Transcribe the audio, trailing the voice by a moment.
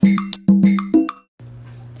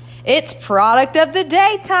It's product of the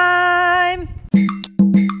day time.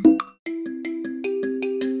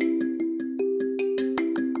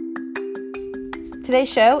 Today's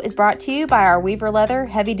show is brought to you by our Weaver Leather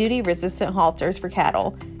heavy-duty resistant halters for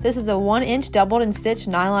cattle. This is a 1-inch doubled and stitched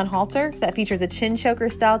nylon halter that features a chin choker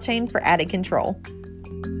style chain for added control.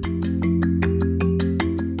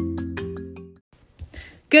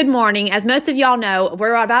 Good morning. As most of y'all know,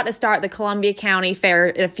 we're about to start the Columbia County Fair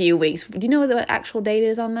in a few weeks. Do you know what the actual date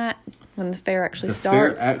is on that? When the fair actually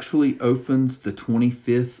starts? The fair actually opens the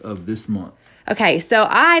 25th of this month. Okay, so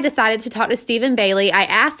I decided to talk to Stephen Bailey. I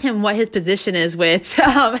asked him what his position is with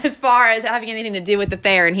as far as having anything to do with the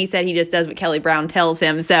fair, and he said he just does what Kelly Brown tells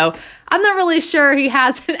him. So I'm not really sure he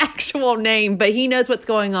has an actual name, but he knows what's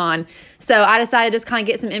going on. So I decided to just kind of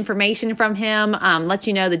get some information from him, let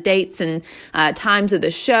you know the dates and times of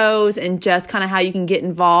the shows, and just kind of how you can get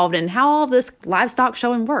involved and how all this livestock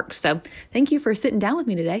showing works. So thank you for sitting down with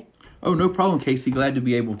me today. Oh, no problem, Casey. Glad to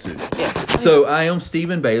be able to. Yeah. So I am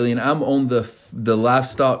Stephen Bailey, and I'm on the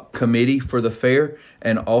livestock committee for the fair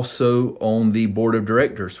and also on the board of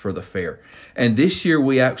directors for the fair. And this year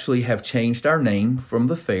we actually have changed our name from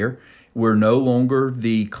the fair. We're no longer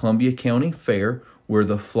the Columbia County Fair. We're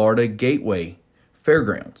the Florida Gateway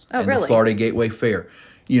Fairgrounds. Oh, and really? The Florida Gateway Fair.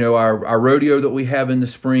 You know, our rodeo that we have in the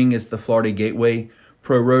spring is the Florida Gateway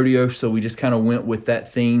Pro Rodeo. So we just kind of went with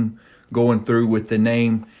that theme going through with the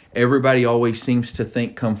name. Everybody always seems to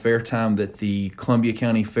think come fair time that the Columbia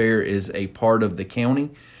County Fair is a part of the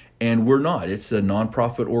county, and we're not. It's a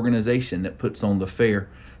nonprofit organization that puts on the fair,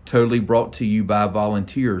 totally brought to you by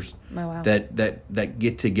volunteers. Oh, wow. that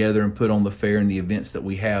get together and put on the fair and the events that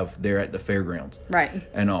we have there at the fairgrounds. Right.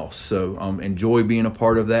 And all. So enjoy being a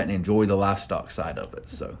part of that and enjoy the livestock side of it.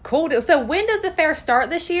 So Cool deal. So when does the fair start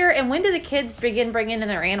this year, and when do the kids begin bringing in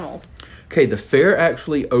their animals? Okay, the fair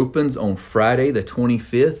actually opens on Friday the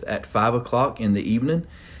 25th at 5 o'clock in the evening.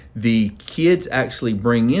 The kids actually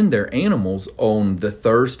bring in their animals on the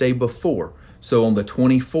Thursday before. So on the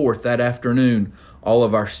 24th, that afternoon, all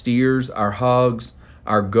of our steers, our hogs,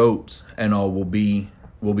 our goats, and all will be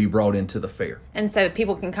brought into the fair. And so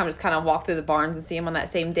people can come just kind of walk through the barns and see them on that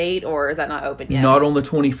same date, or is that not open yet? Not on the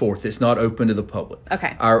 24th. It's not open to the public.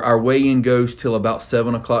 Okay. Our weigh-in goes till about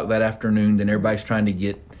 7 o'clock that afternoon. Then everybody's trying to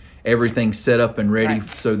get everything set up and ready, right,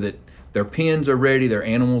 so that their pens are ready, their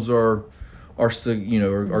animals are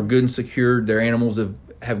good and secured. Their animals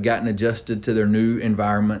have gotten adjusted to their new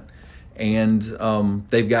environment, and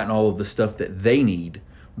they've gotten all of the stuff that they need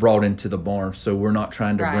brought into the barn. So we're not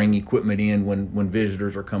trying to bring equipment in when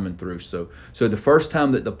visitors are coming through. So the first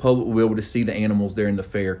time that the public will be able to see the animals there in the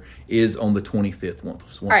fair is on the 25th.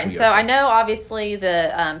 Once all right. So I know obviously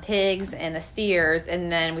the pigs and the steers,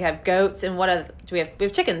 and then we have goats, and what other do we have? We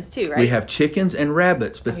have chickens too, right? We have chickens and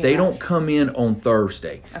rabbits, but they don't come in on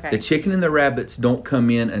Thursday. Okay. The chicken and the rabbits don't come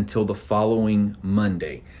in until the following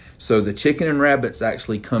Monday. So the chicken and rabbits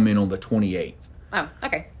actually come in on the 28th. Oh,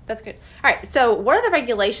 okay. That's good. All right. So what are the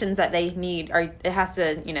regulations that they need, or it has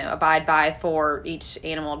to, abide by for each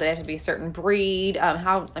animal? Do they have to be a certain breed?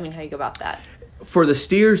 How do you go about that? For the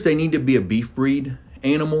steers, they need to be a beef breed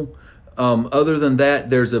animal. Other than that,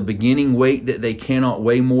 there's a beginning weight that they cannot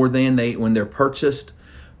weigh more than when they're purchased.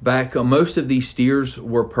 Back, most of these steers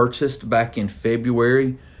were purchased back in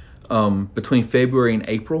February, between February and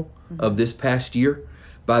April of this past year,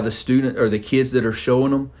 by the student or the kids that are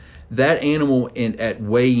showing them. That animal at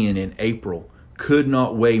weigh-in in April could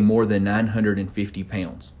not weigh more than 950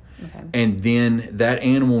 pounds. Okay. And then that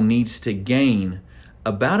animal needs to gain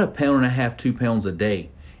about 1.5 pounds, 2 pounds a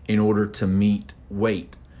day in order to meet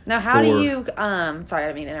weight. Now, how do you, sorry, I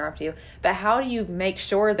didn't mean to interrupt you, but how do you make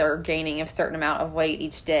sure they're gaining a certain amount of weight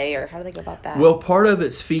each day, or how do they go about that? Well, part of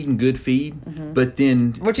it's feeding good feed, but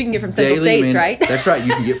then... Which you can get from Central States, right? That's right,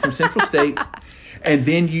 you can get from Central States. And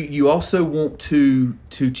then you also want to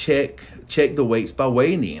check the weights by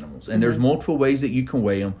weighing the animals. And there's multiple ways that you can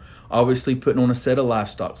weigh them. Obviously, putting on a set of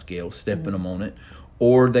livestock scales, stepping them on it.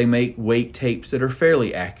 Or they make weight tapes that are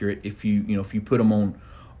fairly accurate if you put them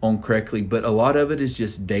on correctly. But a lot of it is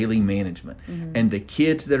just daily management. And the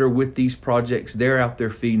kids that are with these projects, they're out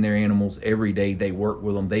there feeding their animals every day. They work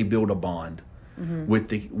with them. They build a bond with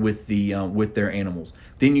their animals.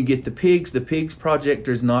 Then you get the pigs. The pigs project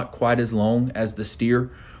is not quite as long as the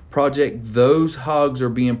steer project. Those hogs are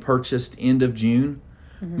being purchased end of June.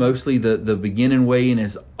 Mostly the beginning weigh-in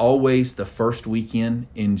is always the first weekend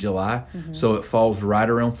in July. So it falls right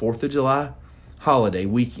around 4th of July holiday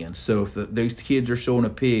weekend. So if those kids are showing a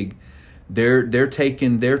pig, they're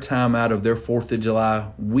taking their time out of their 4th of July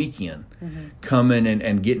weekend, coming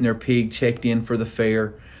and getting their pig checked in for the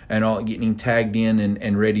fair and all, getting tagged in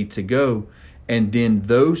and ready to go. and then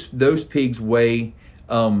those pigs weigh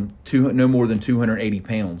no more than 280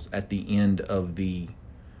 pounds at the end of the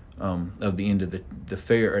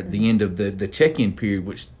fair, at the end of the check-in period,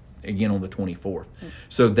 which again on the 24th.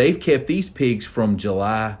 So they've kept these pigs from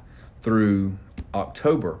July through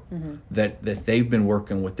October that they've been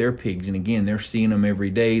working with their pigs, and again they're seeing them every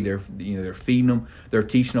day. They're feeding them, they're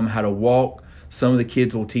teaching them how to walk. Some of the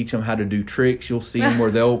kids will teach them how to do tricks. You'll see them where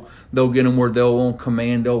they'll get them where they'll on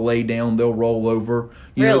command, they'll lay down, they'll roll over.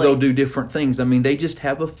 They'll do different things. I mean, they just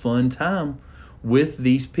have a fun time with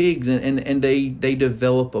these pigs, and they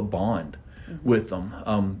develop a bond with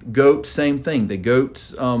them. Goats, same thing. The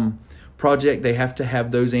goats project, they have to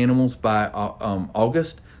have those animals by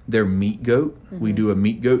August. They're meat goat. We do a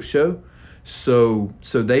meat goat show. So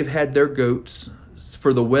they've had their goats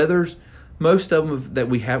for the wethers. Most of them that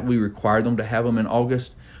we require them to have them in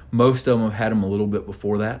August. Most of them have had them a little bit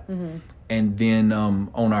before that. And then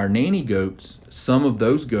on our nanny goats, some of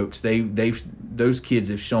those goats, those kids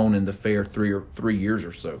have shown in the fair 3 years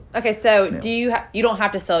or so. Okay, so now, you don't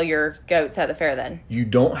have to sell your goats at the fair then? You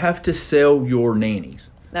don't have to sell your nannies.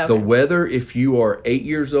 Okay. The wether, if you are 8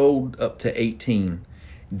 years old up to 18,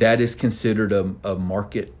 that is considered a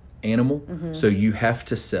market animal, so you have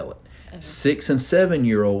to sell it. 6 and 7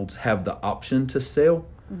 year olds have the option to sell,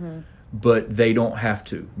 but they don't have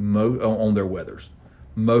to on their wethers.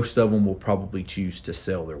 Most of them will probably choose to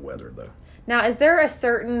sell their wether, though. Now, is there a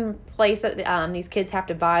certain place that these kids have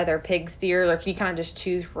to buy their pig steers, or can you kind of just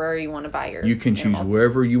choose where you want to buy your? You can choose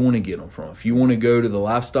wherever you want to get them from. If you want to go to the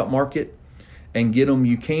livestock market and get them,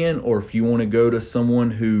 you can, or if you want to go to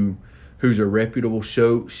someone who's a reputable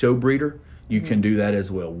show breeder, you can do that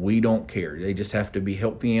as well. We don't care. They just have to be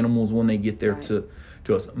healthy animals when they get there to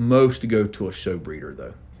us. Most go to a show breeder,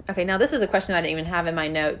 though. Okay, now this is a question I didn't even have in my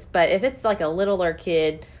notes, but if it's like a littler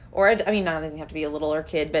kid, or I mean, not even have to be a littler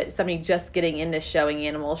kid, but somebody just getting into showing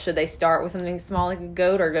animals, should they start with something small like a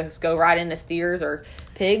goat, or just go right into steers or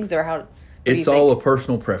pigs, or how? It's all a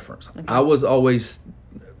personal preference. Okay. I was always,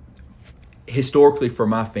 historically for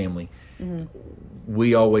my family,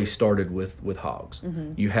 we always started with hogs.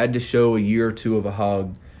 You had to show a year or two of a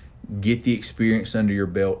hog, get the experience under your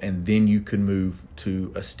belt, and then you could move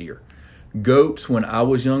to a steer. Goats, when I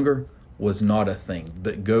was younger, was not a thing,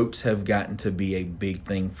 but goats have gotten to be a big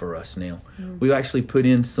thing for us now. We've actually put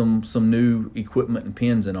in some new equipment and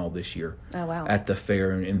pens and all this year at the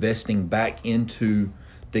fair, and investing back into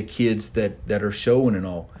the kids that are showing and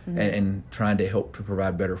all, and trying to help to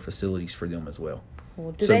provide better facilities for them as well.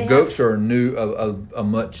 So goats are a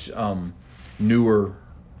much newer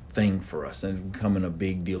thing for us, and becoming a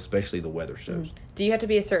big deal, especially the weather shows. Do you have to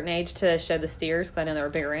be a certain age to show the steers? Because I know they're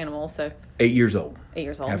a bigger animal. So 8 years old. 8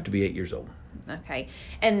 years old. Have to be 8 years old. Okay.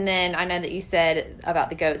 And then I know that you said about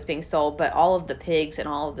the goats being sold, but all of the pigs and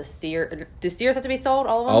all of the steers, do steers have to be sold,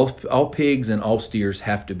 all of them? All pigs and all steers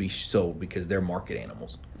have to be sold because they're market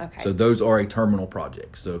animals. Okay. So those are a terminal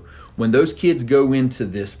project. So when those kids go into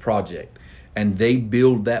this project and they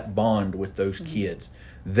build that bond with those kids,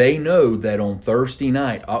 they know that on Thursday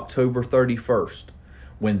night, October 31st,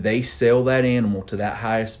 when they sell that animal to that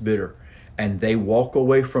highest bidder and they walk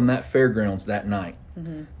away from that fairgrounds that night,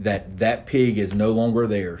 that pig is no longer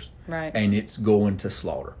theirs, right, and it's going to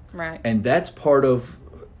slaughter. Right. And that's part of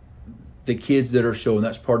the kids that are showing,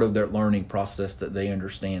 that's part of their learning process, that they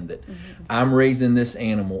understand that I'm raising this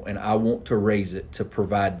animal and I want to raise it to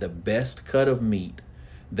provide the best cut of meat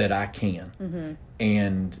that I can.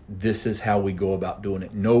 And this is how we go about doing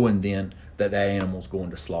it, knowing then that animal's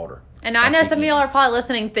going to slaughter. And I know some of y'all are probably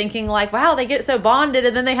listening thinking like, wow, they get so bonded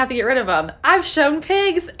and then they have to get rid of them. I've shown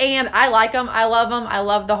pigs and I like them. I love them. I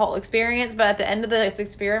love the whole experience. But at the end of this the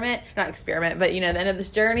end of this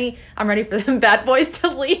journey, I'm ready for them bad boys to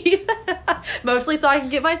leave. Mostly so I can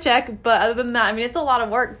get my check. But other than that, I mean, it's a lot of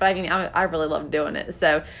work. But I mean, I really love doing it.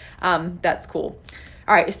 So that's cool.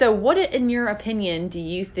 All right. So what, in your opinion, do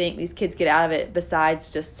you think these kids get out of it besides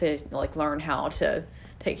just to like learn how to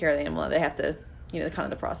take care of the animal? They have to, kind of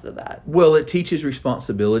the process of that. Well, it teaches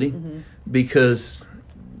responsibility because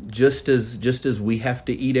just as we have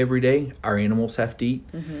to eat every day, our animals have to eat.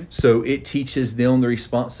 So it teaches them the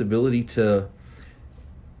responsibility to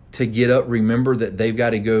get up, remember that they've got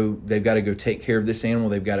to go take care of this animal.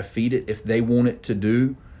 They've got to feed it. If they want it to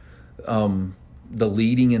do the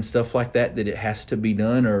leading and stuff like that it has to be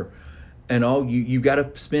done, you've got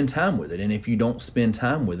to spend time with it. And if you don't spend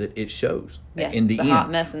time with it, it shows. Yeah, in the it's a end,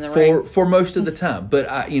 hot mess in the ring. For most of the time. But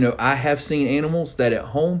I have seen animals that at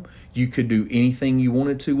home You could do anything you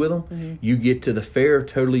wanted to with them. Mm-hmm. You get to the fair,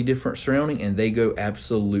 totally different surrounding, and they go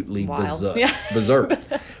absolutely Wild. berserk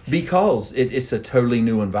because it's a totally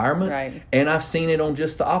new environment. Right. And I've seen it on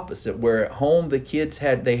just the opposite, where at home the kids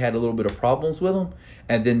had a little bit of problems with them,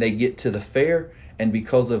 and then they get to the fair, and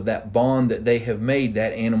because of that bond that they have made,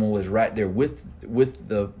 that animal is right there with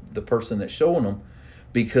the person that's showing them,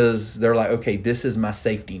 because they're like, okay, this is my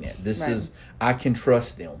safety net. This is, I can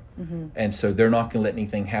trust them. Mm-hmm. And so they're not going to let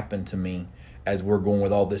anything happen to me as we're going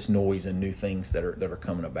with all this noise and new things that are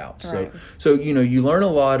coming about. Right. So you learn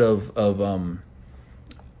a lot of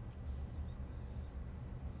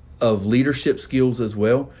leadership skills as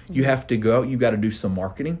well. Mm-hmm. You have to go out, you've got to do some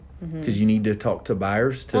marketing, because you need to talk to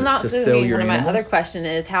buyers to sell your animals. My other question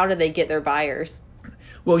is, how do they get their buyers?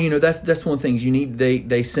 Well, that's one of the things you need.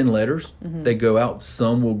 They send letters. Mm-hmm. They go out.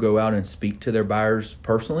 Some will go out and speak to their buyers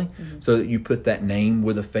personally, so that you put that name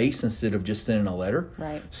with a face instead of just sending a letter.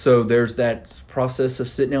 Right. So there's that process of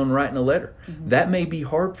sitting down and writing a letter. Mm-hmm. That may be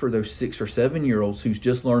hard for those 6 or 7 year olds who's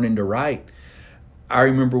just learning to write. I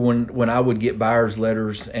remember when I would get buyers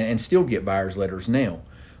letters, and still get buyers letters now,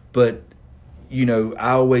 but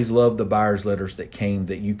I always loved the buyers letters that came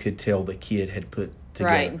that you could tell the kid had put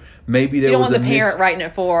together. Right. Maybe you don't want the parent writing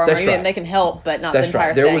it for them, or even they can help, but not the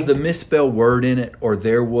entire thing. There was the misspelled word in it, or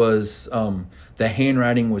there was the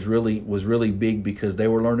handwriting was really big, because they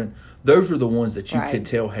were learning. Those were the ones that you could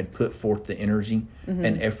tell had put forth the energy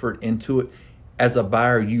and effort into it. As a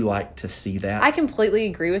buyer, you like to see that. I completely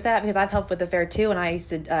agree with that, because I've helped with the fair too, and I used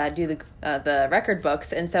to do the record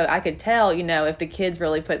books, and so I could tell, if the kids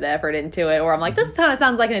really put the effort into it, or I'm like, this kind of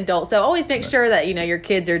sounds like an adult. So always make sure that your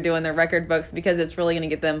kids are doing their record books, because it's really going to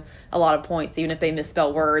get them a lot of points, even if they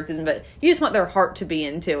misspell words. But you just want their heart to be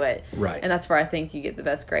into it, right? And that's where I think you get the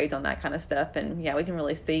best grades on that kind of stuff. And we can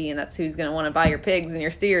really see, and that's who's going to want to buy your pigs and your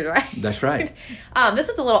steers, right? That's right. This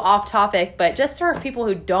is a little off topic, but just for people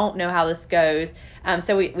who don't know how this goes.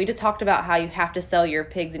 So we just talked about how you have to sell your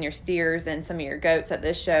pigs and your steers and some of your goats at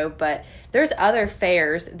this show, but there's other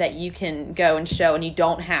fairs that you can go and show, and you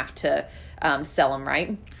don't have to sell them,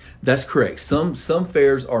 right? That's correct. Some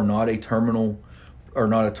fairs are not a terminal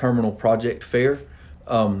project fair,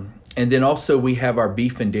 and then also we have our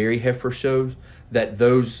beef and dairy heifer shows that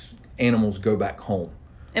those animals go back home.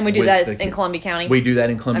 And we do that in Columbia County. We do that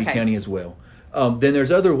in Columbia County as well. Then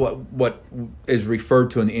there's other what is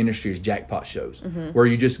referred to in the industry as jackpot shows, where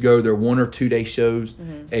you just go. They're 1 or 2 day shows,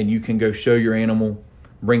 and you can go show your animal,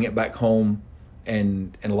 bring it back home,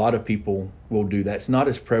 and a lot of people will do that. It's not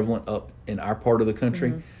as prevalent up in our part of the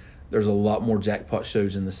country. There's a lot more jackpot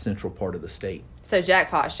shows in the central part of the state. So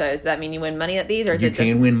jackpot shows, does that mean you win money at these, or is you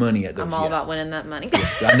can win money at those? I'm all about winning that money.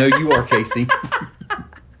 Yes, I know you are, Casey.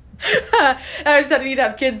 I just said you'd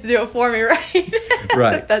have kids to do it for me, right?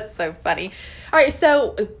 Right. That's so funny. All right,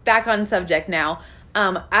 so back on subject now.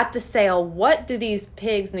 At the sale, what do these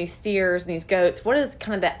pigs and these steers and these goats, what is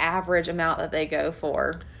kind of the average amount that they go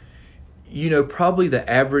for? Probably the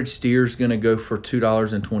average steer is going to go for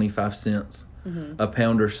 $2.25 a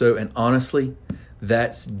pound or so. And honestly,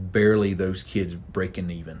 that's barely those kids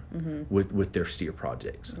breaking even with their steer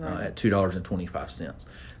projects at $2.25.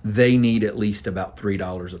 They need at least about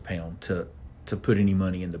 $3 a pound to put any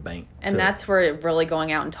money in the bank. And that's where really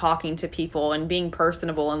going out and talking to people and being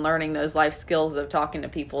personable and learning those life skills of talking to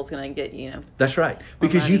people is going to get, That's right.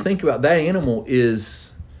 Because money. You think about that animal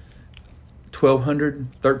is 1,200,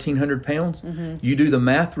 1,300 pounds. You do the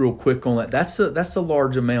math real quick on that. That's a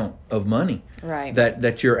large amount of money, right?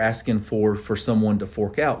 That you're asking for someone to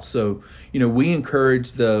fork out. So we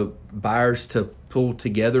encourage the buyers to pull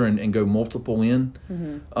together and go multiple in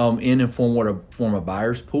and form a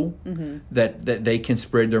buyer's pool that they can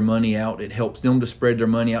spread their money out. It helps them to spread their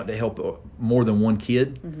money out to help more than one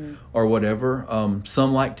kid or whatever.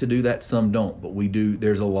 Some like to do that, some don't, but we do.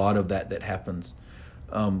 There's a lot of that happens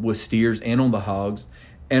with steers and on the hogs.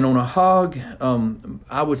 And on a hog,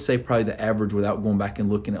 I would say probably the average, without going back and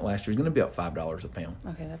looking at last year, is going to be about $5 a pound.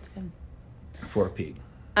 Okay, that's good. For a pig.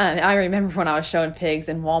 I remember when I was showing pigs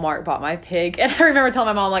and Walmart bought my pig. And I remember telling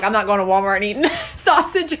my mom, I'm not going to Walmart and eating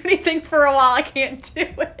sausage or anything for a while. I can't do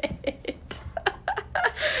it.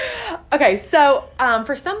 Okay, so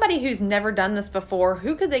for somebody who's never done this before,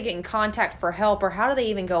 who could they get in contact for help, or how do they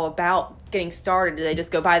even go about getting started? Do they just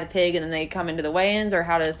go buy the pig and then they come into the weigh-ins, or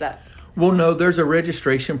how does that? Well, no, there's a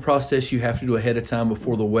registration process you have to do ahead of time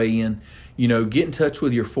before the weigh-in. Get in touch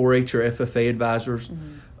with your 4-H or FFA advisors.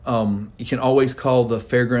 You can always call the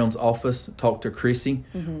fairgrounds office, talk to Chrissy.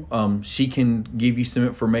 She can give you some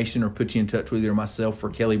information or put you in touch with either myself or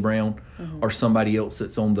Kelly Brown or somebody else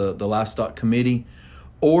that's on the livestock committee.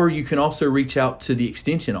 Or you can also reach out to the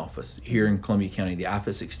extension office here in Columbia County, the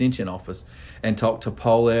IFAS extension office, and talk to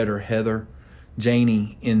Paulette or Heather,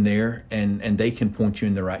 Janie in there, and they can point you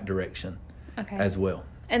in the right direction as well.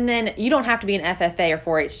 And then you don't have to be an FFA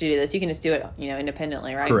or 4-H to do this. You can just do it,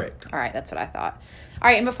 independently, right? Correct. All right, that's what I thought. All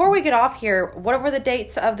right, and before we get off here, what were the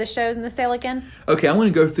dates of the shows and the sale again? Okay, I'm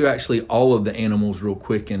going to go through actually all of the animals real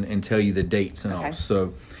quick and tell you the dates and all.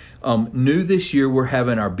 So, new this year, we're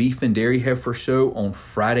having our Beef and Dairy Heifer Show on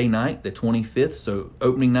Friday night, the 25th. So,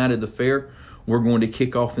 opening night of the fair, we're going to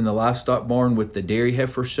kick off in the Livestock Barn with the Dairy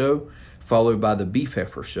Heifer Show, followed by the Beef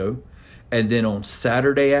Heifer Show. And then on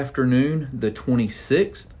Saturday afternoon, the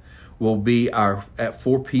 26th, will be at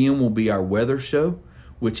 4 p.m. will be our Weather Show,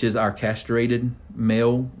 which is our castrated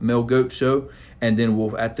male goat show. And then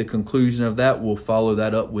at the conclusion of that, we'll follow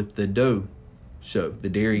that up with the doe show, the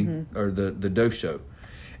dairy or the doe show.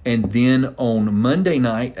 And then on Monday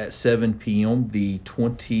night at 7 p.m., the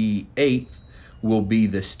 28th, will be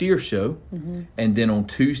the steer show. And then on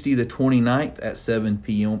Tuesday, the 29th at 7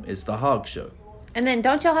 p.m., is the hog show. And then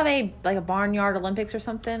don't y'all have a Barnyard Olympics or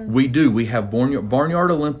something? We do. We have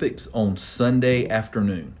Barnyard Olympics on Sunday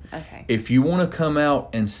afternoon. Okay. If you want to come out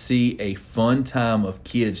and see a fun time of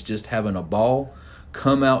kids just having a ball,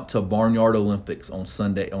 come out to Barnyard Olympics on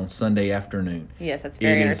Sunday afternoon. Yes, that's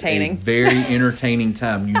very entertaining. It is a very entertaining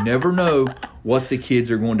time. You never know what the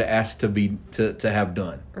kids are going to ask to have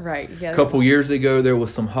done. Right. Yeah. A couple years ago, there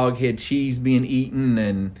was some hog head cheese being eaten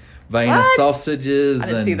and Vienna sausages. I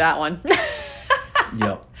didn't see that one.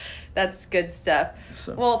 Yep. That's good stuff.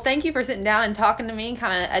 Well, thank you for sitting down and talking to me,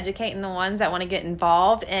 kind of educating the ones that want to get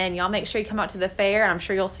involved. And y'all make sure you come out to the fair. I'm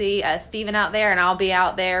sure you'll see Steven out there, and I'll be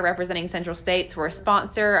out there representing Central States. We're a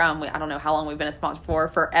sponsor. I don't know how long we've been a sponsor for,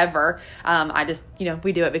 forever. I just,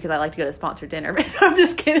 we do it because I like to go to sponsor dinner. But I'm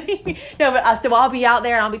just kidding. No, but so I'll be out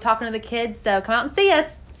there, and I'll be talking to the kids. So come out and see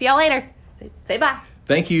us. See y'all later. Say bye.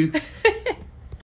 Thank you.